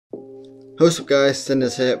What's up guys,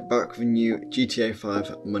 SindeZ here, back with a new GTA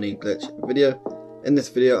 5 money glitch video. In this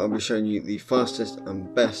video I'll be showing you the fastest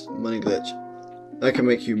and best money glitch that can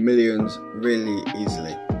make you millions really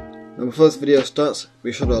easily. Now before this video starts,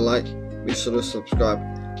 be sure to like, be sure to subscribe,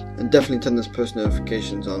 and definitely turn those post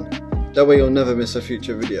notifications on. That way you'll never miss a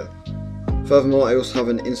future video. Furthermore, I also have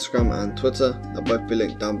an Instagram and Twitter, they'll both be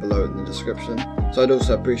linked down below in the description, so I'd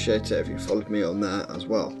also appreciate it if you followed me on there as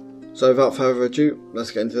well. So without further ado,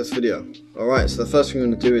 let's get into this video. Alright, so the first thing you're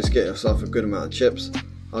going to do is get yourself a good amount of chips.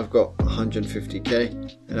 I've got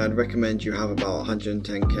 150k, and I'd recommend you have about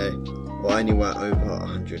 110k or anywhere over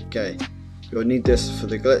 100k. You'll need this for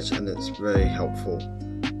the glitch and it's very helpful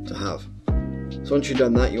to have. So once you've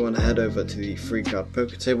done that, you want to head over to the free card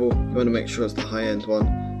poker table. You want to make sure it's the high end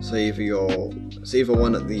one, so either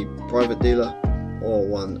one at the private dealer or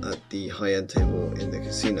one at the high end table in the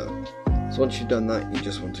casino. So once you've done that, you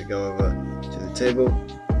just want to go over to the table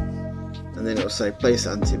and then it will say place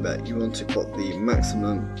anti-bet. You want to put the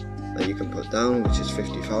maximum that you can put down, which is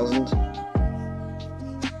 50,000,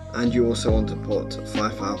 and you also want to put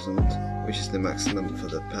 5,000, which is the maximum for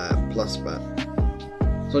the pair plus bet.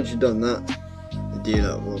 So once you've done that, the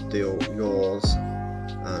dealer will deal yours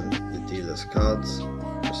and the dealer's cards,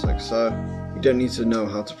 just like so. You don't need to know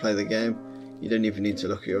how to play the game, you don't even need to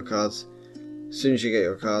look at your cards. As soon as you get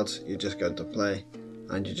your cards, you're just going to play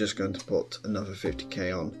and you're just going to put another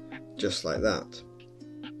 50k on, just like that.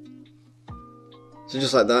 So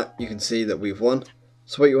just like that, you can see that we've won.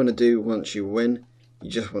 So what you want to do once you win, you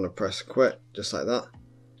just want to press quit, just like that.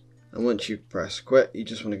 And once you press quit, you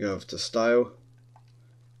just want to go over to style.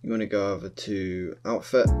 You want to go over to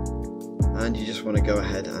outfit, and you just want to go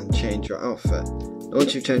ahead and change your outfit. Now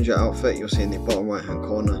once you've changed your outfit, you'll see in the bottom right hand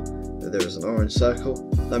corner that there is an orange circle.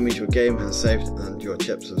 That means your game has saved and your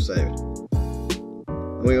chips have saved.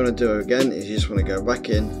 And what you want to do again is you just want to go back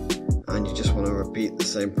in and you just want to repeat the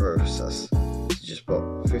same process. So you just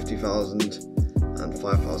put 50,000 and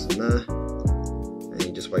 5,000 there, and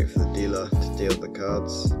you just wait for the dealer to deal the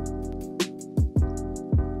cards,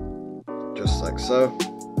 just like so.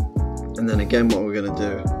 And then again, what we're going to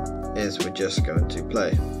do is we're just going to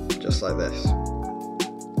play, just like this.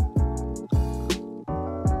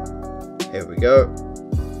 Here we go.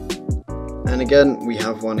 And again, we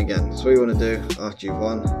have won again. So what you want to do after you've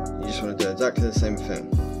won, you just want to do exactly the same thing.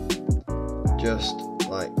 Just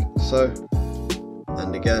like so.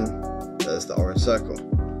 And again, there's the orange circle.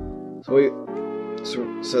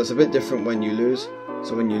 So it's a bit different when you lose.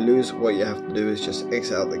 So when you lose, what you have to do is just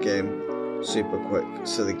exit out the game super quick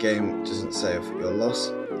so the game doesn't save your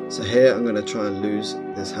loss. So here I'm going to try and lose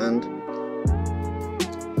this hand.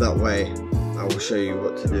 That way I will show you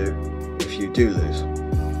what to do if you do lose.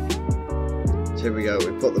 So here we go,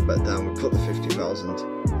 we put the bet down, we put the 50,000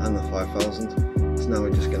 and the 5,000. So now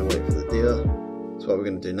we're just going to wait for the dealer. So what we're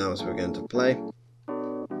going to do now is we're going to play,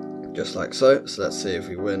 just like so. So let's see if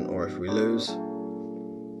we win or if we lose.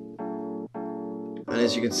 And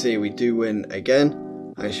as you can see, we do win again.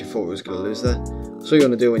 I actually thought we was going to lose there. So what you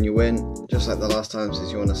want to do when you win, just like the last times,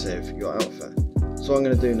 is you want to save your outfit. So what I'm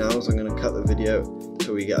going to do now is I'm going to cut the video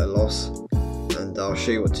till we get a loss, and I'll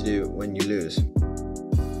show you what to do when you lose.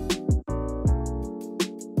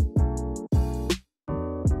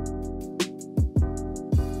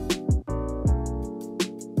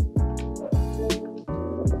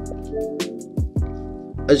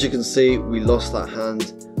 As you can see, we lost that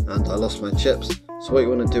hand and I lost my chips. So what you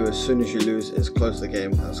want to do as soon as you lose is close the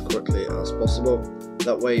game as quickly as possible.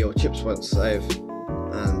 That way your chips won't save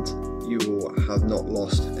and you will have not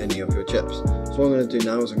lost any of your chips. So what I'm going to do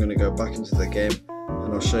now is I'm going to go back into the game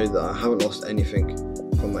and I'll show you that I haven't lost anything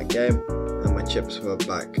from that game and my chips were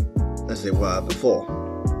back as they were before.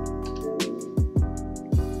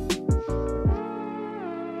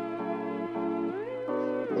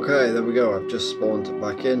 Okay, there we go, I've just spawned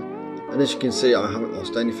back in, and as you can see I haven't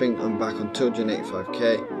lost anything. I'm back on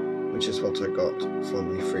 285k, which is what I got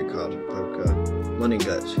from the free card poker money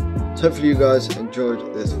glitch. So hopefully you guys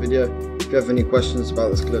enjoyed this video. If you have any questions about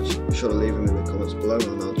this glitch, be sure to leave them in the comments below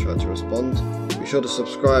and I'll try to respond. Be sure to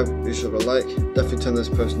subscribe, be sure to like, definitely turn those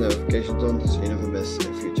post notifications on so you never miss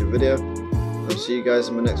a future video. I'll see you guys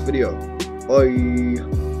in my next video.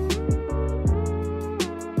 Bye!